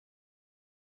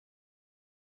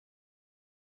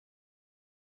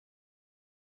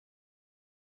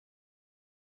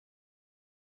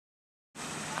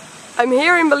I'm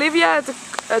here in Bolivia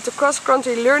at the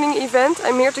cross-country learning event.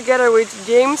 I'm here together with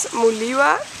James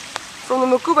Mulwila from the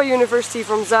Mulwila University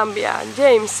from Zambia.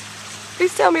 James,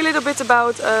 please tell me a little bit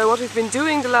about what we've been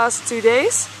doing the last 2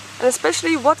 days, and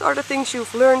especially what are the things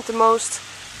you've learned the most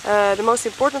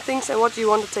important things, and what do you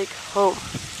want to take home?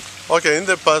 Okay, in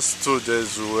the past 2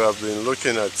 days we have been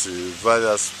looking at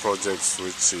various projects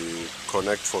which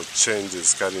Connect for Change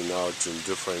is carrying out in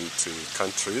different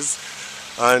countries,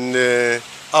 and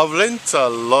I've learned a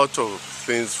lot of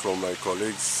things from my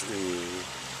colleagues in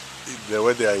the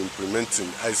way they are implementing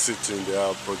ICT in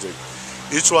their project.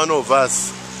 Each one of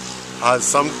us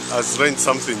has learned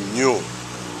something new.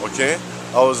 Okay,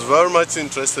 I was very much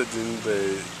interested in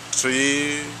the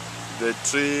tree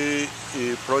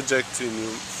project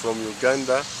from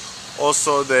Uganda.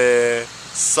 Also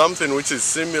something which is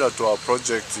similar to our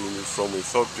project from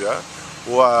Ethiopia,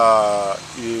 who are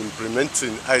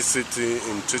implementing ICT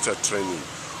in teacher training.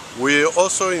 We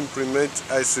also implement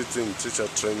ICT in teacher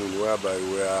training, whereby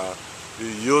we are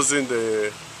using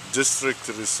the district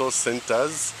resource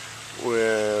centers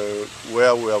where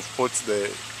we have put the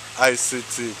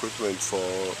ICT equipment for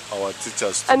our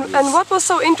teachers to use. And what was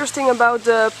so interesting about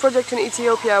the project in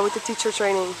Ethiopia with the teacher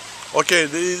training? Okay,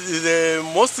 the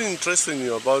most interesting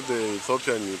about the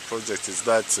Ethiopian project is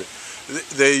that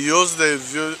they use the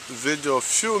video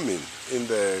filming in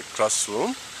the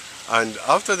classroom, and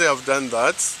after they have done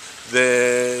that,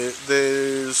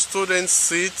 the students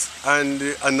sit and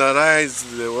analyze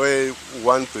the way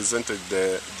one presented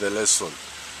the lesson,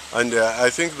 and I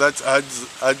think that adds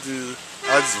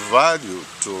value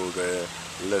to the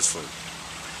lesson.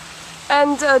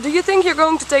 And do you think you're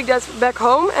going to take that back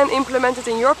home and implement it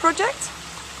in your project?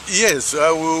 Yes,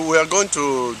 we are going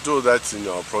to do that in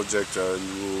our project, and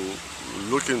we're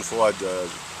looking forward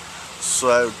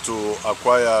to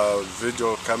acquire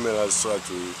video cameras so that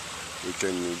we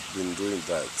can be doing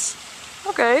that.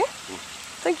 Okay,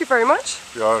 thank you very much.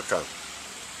 You're welcome.